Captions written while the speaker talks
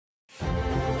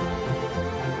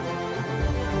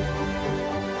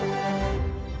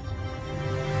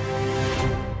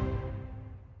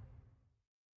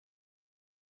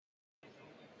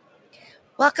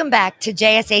Welcome back to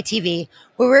JSA TV,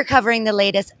 where we're covering the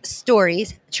latest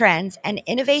stories, trends, and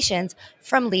innovations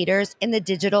from leaders in the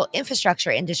digital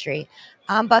infrastructure industry.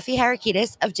 I'm Buffy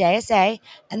Harakitis of JSA,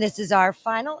 and this is our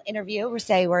final interview.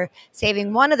 We're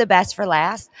saving one of the best for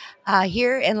last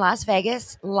here in Las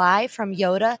Vegas, live from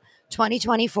Yotta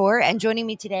 2024. And joining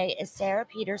me today is Sarah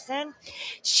Peterson.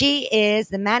 She is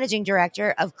the managing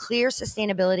director of Clear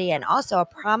Sustainability and also a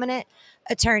prominent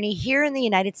attorney here in the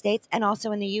United States and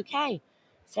also in the UK.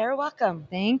 Sarah, welcome.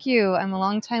 Thank you. I'm a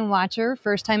longtime watcher,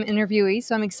 first-time interviewee,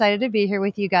 so I'm excited to be here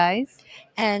with you guys.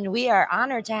 And we are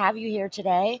honored to have you here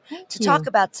today to talk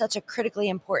about such a critically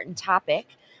important topic,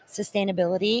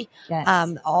 sustainability.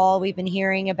 Yes. All we've been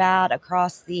hearing about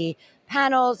across the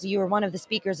panels, you were one of the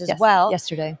speakers as Yes, well,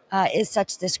 yesterday, is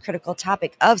such this critical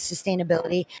topic of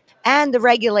sustainability and the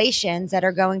regulations that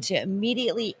are going to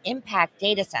immediately impact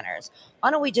data centers. Why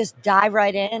don't we just dive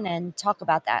right in and talk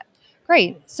about that?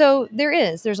 Great. So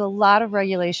there's a lot of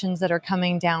regulations that are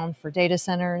coming down for data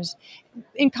centers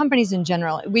in companies in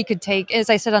general. We could take, as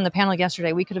I said on the panel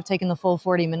yesterday, we could have taken the full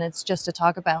 40 minutes just to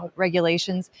talk about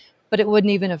regulations, but it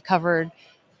wouldn't even have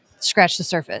scratched the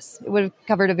surface. It would have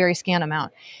covered a very scant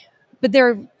amount. But there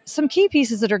are some key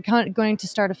pieces that are going to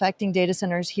start affecting data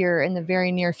centers here in the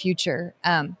very near future.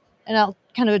 And I'll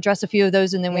kind of address a few of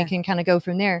those and then we can kind of go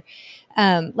from there.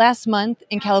 Last month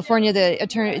in California,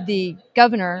 the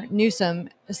governor, Newsom,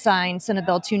 signed Senate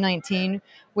Bill 219,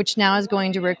 which now is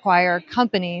going to require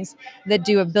companies that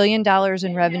do $1 billion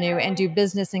in revenue and do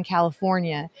business in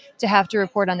California to have to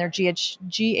report on their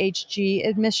GHG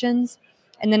emissions.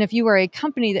 And then if you are a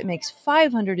company that makes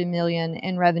 $500 million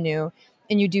in revenue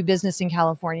and you do business in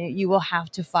California, you will have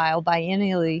to file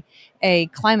biennially a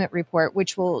climate report,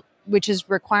 which is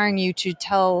requiring you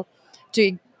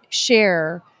to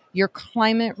share your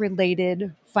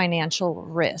climate-related financial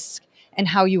risk and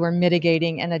how you are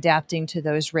mitigating and adapting to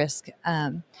those risks.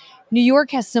 New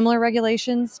York has similar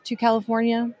regulations to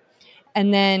California.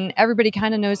 And then everybody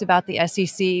kind of knows about the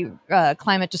SEC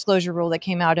climate disclosure rule that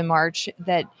came out in March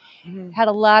that had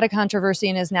a lot of controversy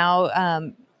and is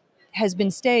now has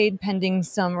been stayed pending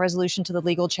some resolution to the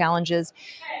legal challenges.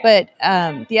 But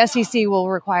the SEC will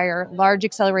require large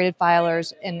accelerated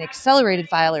filers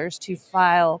to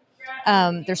file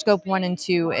their scope 1 and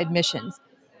 2 admissions.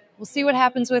 We'll see what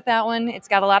happens with that one. It's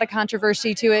got a lot of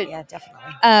controversy to it. Yeah,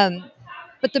 definitely.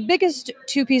 But the biggest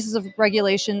two pieces of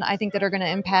regulation I think that are going to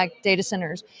impact data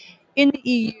centers in the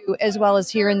EU as well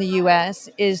as here in the US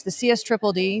is the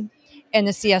CSDDD and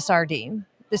the CSRD.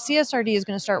 The CSRD is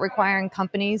going to start requiring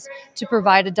companies to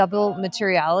provide a double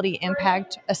materiality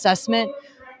impact assessment,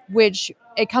 which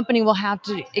a company will have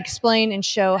to explain and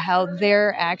show how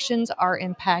their actions are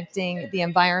impacting the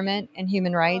environment and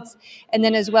human rights. And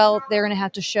then as well, they're going to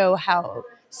have to show how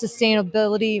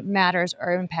sustainability matters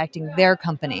are impacting their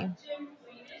company.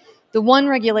 The one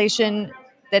regulation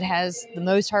that has the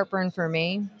most heartburn for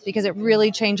me, because it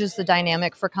really changes the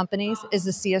dynamic for companies, is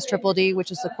the CSDDD, which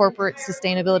is the Corporate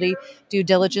Sustainability Due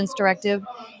Diligence Directive.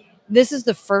 This is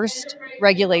the first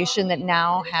regulation that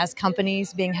now has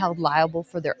companies being held liable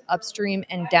for their upstream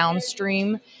and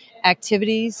downstream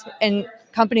activities, and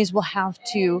companies will have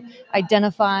to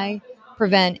identify,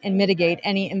 prevent, and mitigate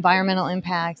any environmental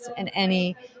impacts and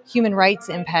any human rights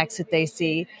impacts that they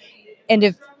see. And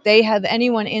if they have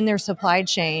anyone in their supply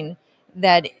chain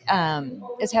that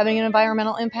is having an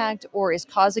environmental impact or is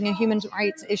causing a human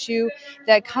rights issue,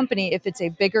 that company, if it's a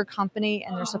bigger company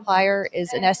and their supplier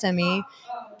is an SME,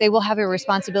 they will have a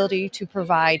responsibility to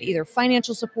provide either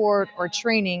financial support or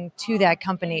training to that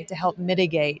company to help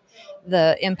mitigate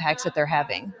the impacts that they're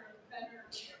having.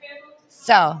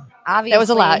 So obviously, that was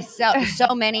a lot.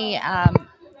 so many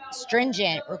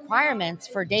stringent requirements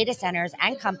for data centers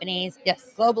and companies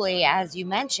globally, as you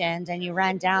mentioned, and you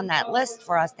ran down that list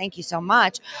for us. Thank you so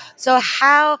much. So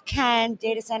how can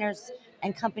data centers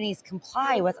and companies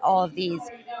comply with all of these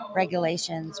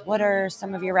regulations? What are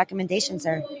some of your recommendations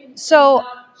there? So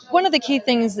one of the key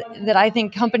things that I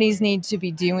think companies need to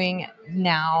be doing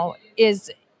now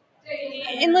is,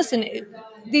 and listen,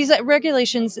 these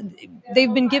regulations,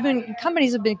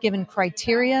 companies have been given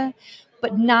criteria,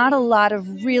 but not a lot of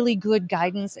really good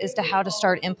guidance as to how to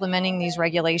start implementing these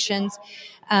regulations.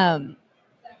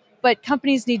 But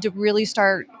companies need to really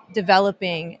start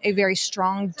developing a very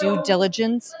strong due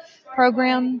diligence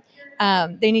program.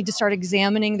 They need to start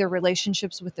examining their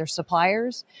relationships with their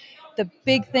suppliers. the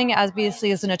big thing,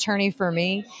 obviously, as an attorney for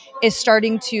me, is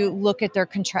starting to look at their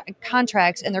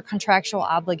contracts and their contractual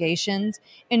obligations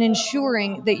and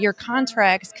ensuring that your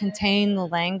contracts contain the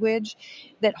language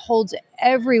that holds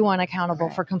everyone accountable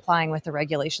for complying with the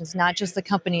regulations, not just the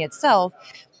company itself,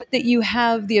 but that you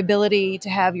have the ability to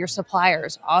have your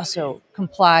suppliers also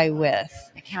comply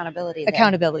with Accountability.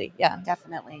 accountability. Yeah,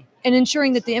 Definitely. and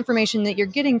ensuring that the information that you're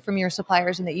getting from your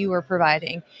suppliers and that you are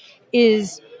providing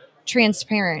is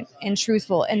transparent and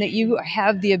truthful, and that you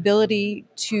have the ability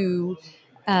to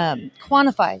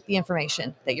quantify the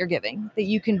information that you're giving, that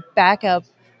you can back up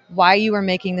why you are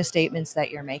making the statements that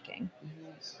you're making.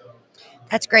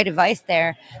 That's great advice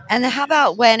there. And then how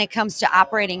about when it comes to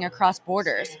operating across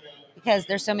borders? Because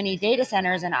there's so many data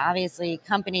centers and obviously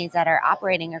companies that are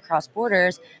operating across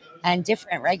borders and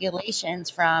different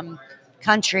regulations from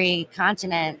country,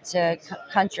 continent to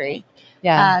country.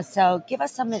 Yeah. So give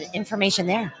us some information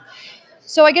there.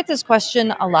 So I get this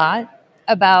question a lot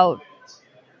about,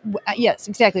 yes,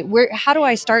 exactly. How do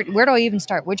I start? Where do I even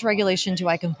start? Which regulation do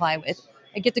I comply with?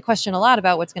 I get the question a lot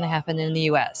about what's going to happen in the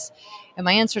U.S. And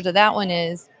my answer to that one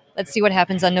is, let's see what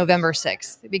happens on November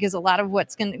 6th, because a lot of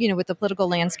what's going to, with the political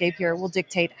landscape here will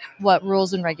dictate what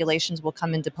rules and regulations will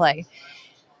come into play.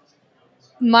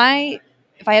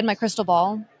 If I had my crystal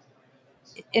ball,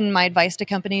 in my advice to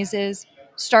companies is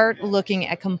start looking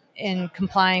at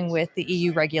complying with the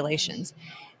EU regulations.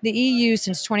 The EU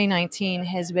since 2019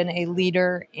 has been a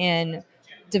leader in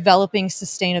developing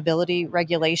sustainability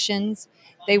regulations.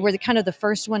 They were kind of the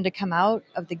first one to come out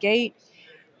of the gate.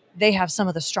 They have some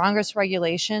of the strongest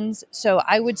regulations. So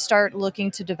I would start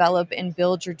looking to develop and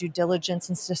build your due diligence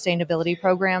and sustainability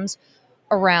programs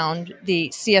around the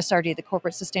CSRD, the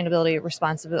Corporate Sustainability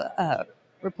Responsible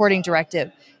Reporting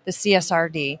Directive, the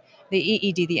CSRD, the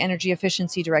EED, the Energy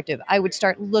Efficiency Directive. I would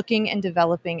start looking and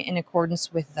developing in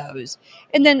accordance with those.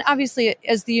 And then obviously,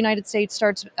 as the United States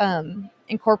starts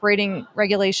incorporating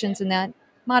regulations in that,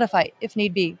 modify if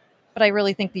need be. But I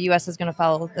really think the U.S. is going to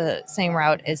follow the same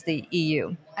route as the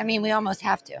EU. I mean, we almost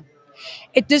have to.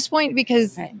 At this point,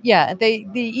 because, the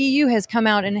EU has come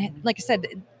out and, like I said,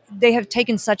 they have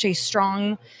taken such a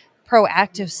strong,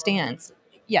 proactive stance.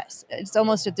 Yes, it's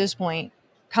almost at this point,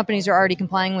 companies are already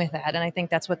complying with that, and I think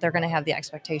that's what they're going to have the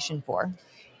expectation for.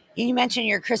 You mentioned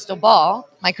your crystal ball.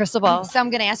 My crystal ball. So I'm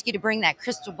going to ask you to bring that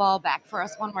crystal ball back for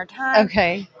us one more time.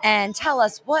 Okay. And tell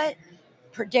us what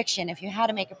prediction, if you had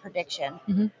to make a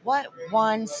prediction, what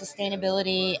one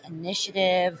sustainability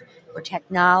initiative or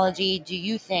technology do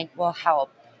you think will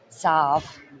help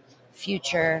solve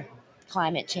future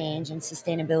climate change and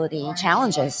sustainability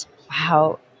challenges?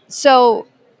 Wow. So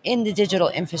in the digital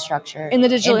infrastructure.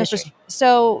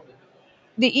 So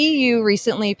the EU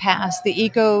recently passed the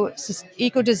Eco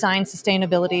Design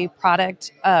Sustainability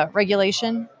Product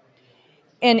Regulation.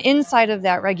 And inside of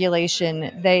that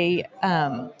regulation, they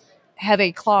have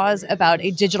a clause about a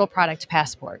digital product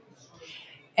passport.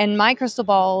 And my crystal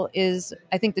ball is,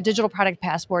 I think the digital product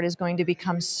passport is going to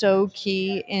become so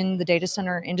key in the data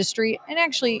center industry and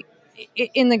actually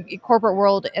in the corporate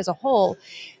world as a whole,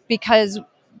 because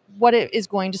what it is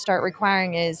going to start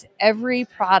requiring is every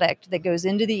product that goes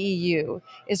into the EU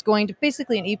is going to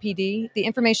basically an EPD. The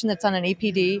information that's on an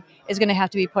EPD is going to have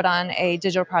to be put on a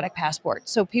digital product passport.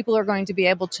 So people are going to be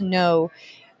able to know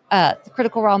the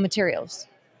critical raw materials,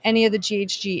 any of the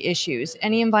GHG issues,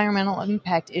 any environmental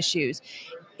impact issues.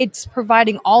 It's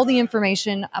providing all the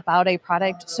information about a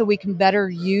product so we can better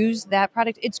use that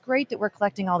product. It's great that we're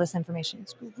collecting all this information.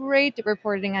 It's great that we're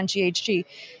reporting on GHG.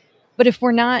 But if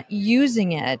we're not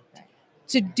using it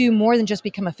to do more than just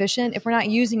become efficient, if we're not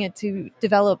using it to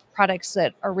develop products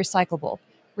that are recyclable,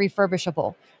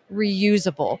 refurbishable,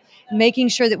 reusable, making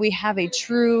sure that we have a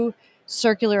true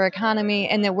circular economy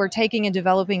and that we're taking and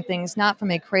developing things not from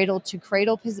a cradle to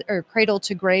cradle or cradle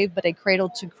to grave, but a cradle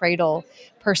to cradle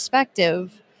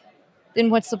perspective, then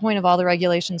what's the point of all the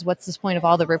regulations? What's the point of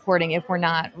all the reporting if we're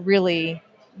not really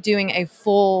doing a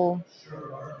full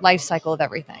life cycle of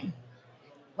everything?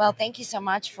 Well, thank you so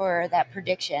much for that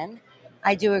prediction.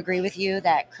 I do agree with you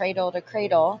that cradle to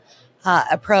cradle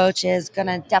approach is going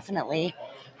to definitely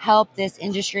help this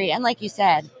industry. And like you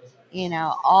said,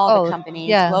 all the companies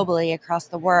globally across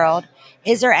the world.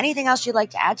 Is there anything else you'd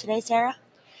like to add today, Sarah?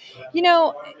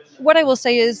 What I will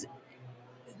say is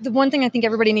the one thing I think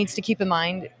everybody needs to keep in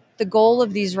mind, the goal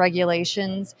of these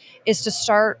regulations is to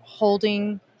start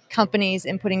holding companies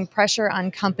and putting pressure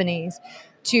on companies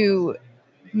to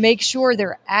make sure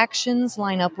their actions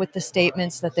line up with the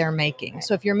statements that they're making.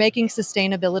 So if you're making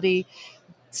sustainability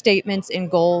statements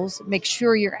and goals, make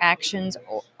sure your actions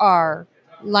are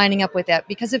lining up with that,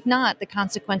 because if not, the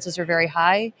consequences are very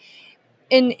high.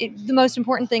 And the most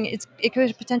important thing, it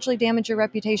could potentially damage your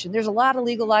reputation. There's a lot of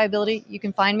legal liability. You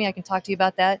can find me. I can talk to you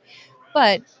about that.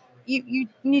 But you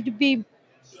need to be,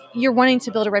 you're wanting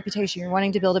to build a reputation. You're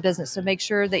wanting to build a business. So make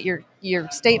sure that your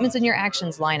statements and your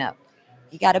actions line up.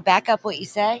 You got to back up what you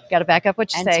say. Got to back up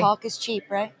what you say. And talk is cheap,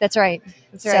 right? That's right.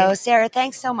 That's so, right. Sarah,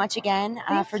 thanks so much again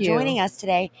for you. joining us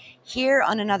today here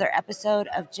on another episode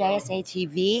of JSA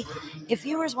TV. If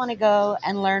viewers want to go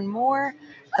and learn more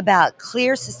about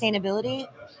clear sustainability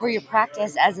or your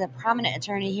practice as a prominent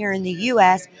attorney here in the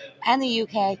U.S. and the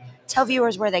U.K., tell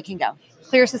viewers where they can go.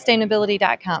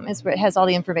 Clearsustainability.com is where it has all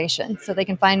the information, so they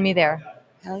can find me there.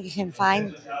 Well, you can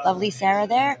find lovely Sarah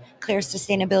there,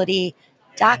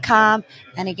 clearsustainability.com.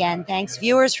 And again, thanks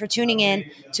viewers for tuning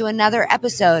in to another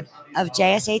episode of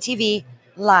JSA TV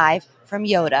live from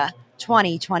Yotta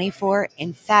 2024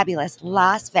 in fabulous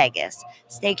Las Vegas.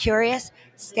 Stay curious,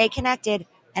 stay connected,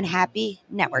 and happy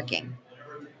networking.